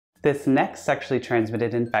This next sexually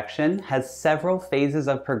transmitted infection has several phases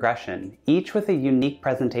of progression, each with a unique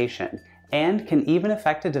presentation, and can even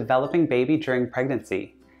affect a developing baby during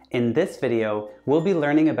pregnancy. In this video, we'll be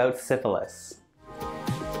learning about syphilis.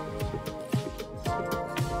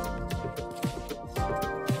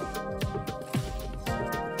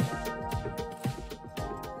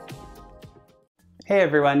 Hey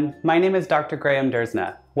everyone, my name is Dr.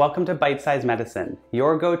 Dersnah. Welcome to Bite Size Medicine,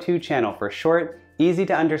 your go-to channel for short, easy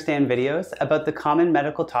to understand videos about the common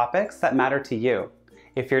medical topics that matter to you.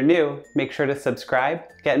 If you're new, make sure to subscribe,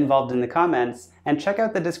 get involved in the comments, and check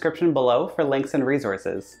out the description below for links and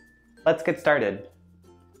resources. Let's get started.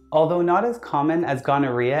 Although not as common as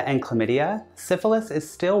gonorrhea and chlamydia, syphilis is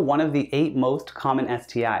still one of the 8 most common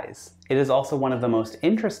STIs. It is also one of the most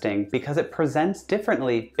interesting because it presents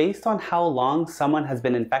differently based on how long someone has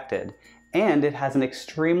been infected, and it has an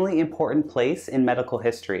extremely important place in medical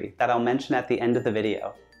history that I'll mention at the end of the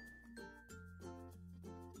video.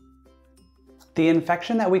 The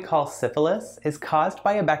infection that we call syphilis is caused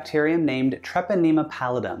by a bacterium named Treponema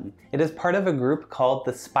Pallidum. It is part of a group called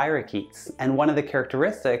the spirochetes, and one of the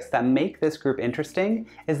characteristics that make this group interesting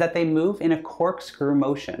is that they move in a corkscrew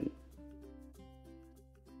motion.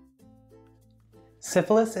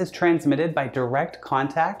 Syphilis is transmitted by direct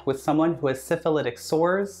contact with someone who has syphilitic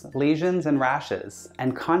sores, lesions, and rashes,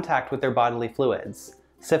 and contact with their bodily fluids.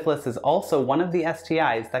 Syphilis is also one of the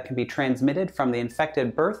STIs that can be transmitted from the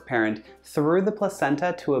infected birth parent through the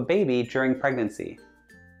placenta to a baby during pregnancy.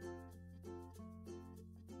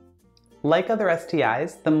 Like other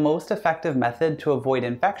STIs, the most effective method to avoid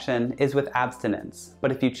infection is with abstinence,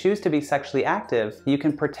 but if you choose to be sexually active, you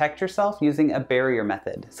can protect yourself using a barrier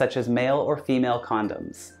method, such as male or female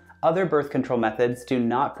condoms. Other birth control methods do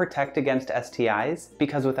not protect against STIs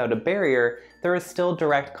because without a barrier, there is still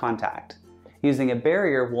direct contact. Using a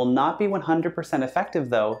barrier will not be 100%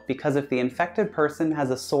 effective though, because if the infected person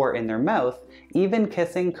has a sore in their mouth, even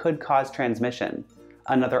kissing could cause transmission.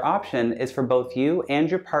 Another option is for both you and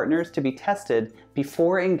your partners to be tested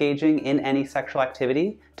before engaging in any sexual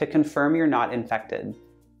activity to confirm you're not infected.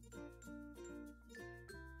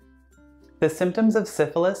 The symptoms of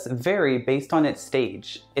syphilis vary based on its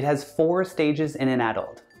stage. It has 4 stages in an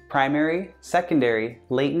adult: primary, secondary,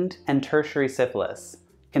 latent, and tertiary syphilis.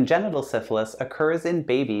 Congenital syphilis occurs in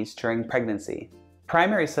babies during pregnancy.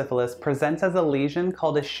 Primary syphilis presents as a lesion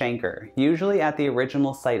called a chancre, usually at the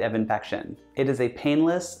original site of infection. It is a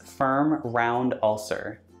painless, firm, round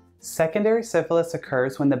ulcer. Secondary syphilis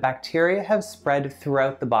occurs when the bacteria have spread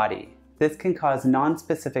throughout the body. This can cause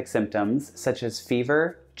nonspecific symptoms such as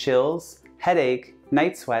fever, chills, headache,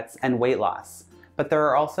 night sweats, and weight loss. But there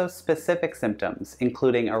are also specific symptoms,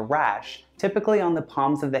 including a rash, typically on the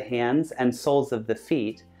palms of the hands and soles of the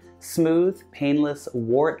feet, smooth, painless,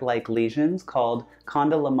 wart-like lesions called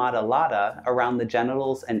condylomata lata around the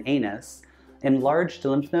genitals and anus, enlarged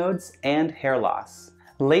lymph nodes, and hair loss.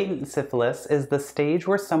 Latent syphilis is the stage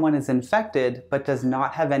where someone is infected but does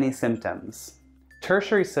not have any symptoms.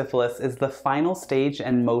 Tertiary syphilis is the final stage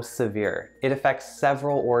and most severe. It affects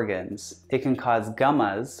several organs. It can cause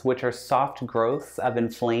gummas, which are soft growths of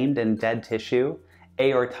inflamed and dead tissue,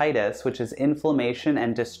 aortitis, which is inflammation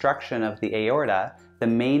and destruction of the aorta, the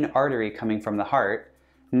main artery coming from the heart,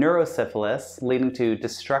 neurosyphilis, leading to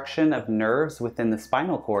destruction of nerves within the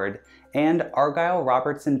spinal cord, and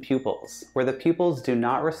Argyll-Robertson pupils, where the pupils do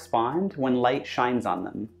not respond when light shines on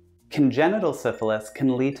them. Congenital syphilis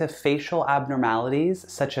can lead to facial abnormalities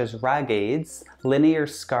such as ragades, linear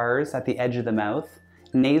scars at the edge of the mouth,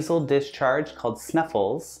 nasal discharge called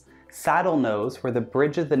snuffles, saddle nose where the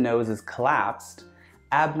bridge of the nose is collapsed,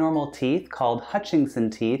 abnormal teeth called Hutchinson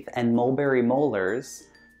teeth and mulberry molars,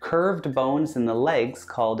 curved bones in the legs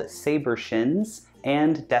called saber shins,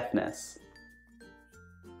 and deafness.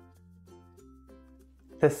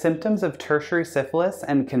 The symptoms of tertiary syphilis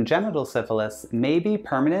and congenital syphilis may be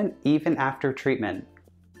permanent even after treatment.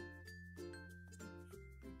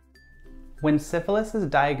 When syphilis is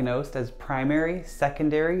diagnosed as primary,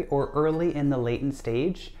 secondary, or early in the latent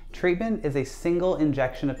stage, treatment is a single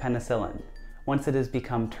injection of penicillin. Once it has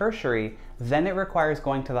become tertiary, then it requires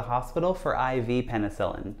going to the hospital for IV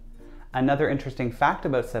penicillin. Another interesting fact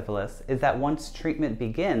about syphilis is that once treatment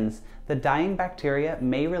begins, the dying bacteria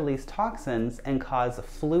may release toxins and cause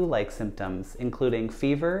flu-like symptoms, including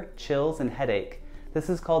fever, chills, and headache. This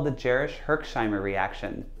is called the Jarisch-Herxheimer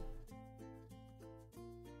reaction.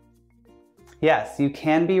 Yes, you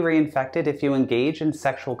can be reinfected if you engage in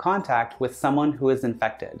sexual contact with someone who is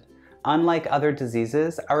infected. Unlike other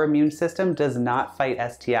diseases, our immune system does not fight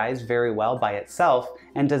STIs very well by itself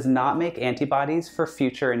and does not make antibodies for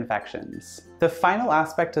future infections. The final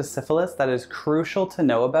aspect of syphilis that is crucial to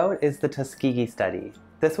know about is the Tuskegee Study.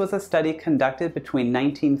 This was a study conducted between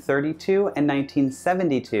 1932 and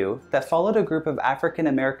 1972 that followed a group of African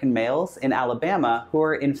American males in Alabama who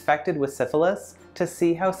were infected with syphilis to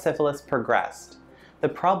see how syphilis progressed. The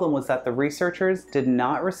problem was that the researchers did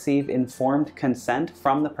not receive informed consent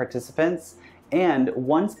from the participants, and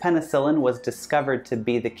once penicillin was discovered to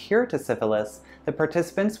be the cure to syphilis, the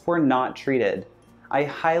participants were not treated. I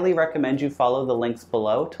highly recommend you follow the links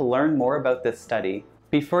below to learn more about this study.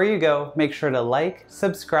 Before you go, make sure to like,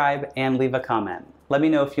 subscribe, and leave a comment. Let me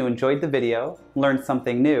know if you enjoyed the video, learned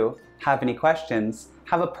something new, have any questions,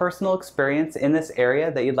 have a personal experience in this area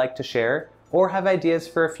that you'd like to share, or have ideas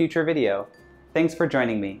for a future video. Thanks for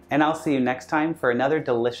joining me, and I'll see you next time for another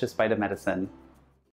delicious bite of medicine.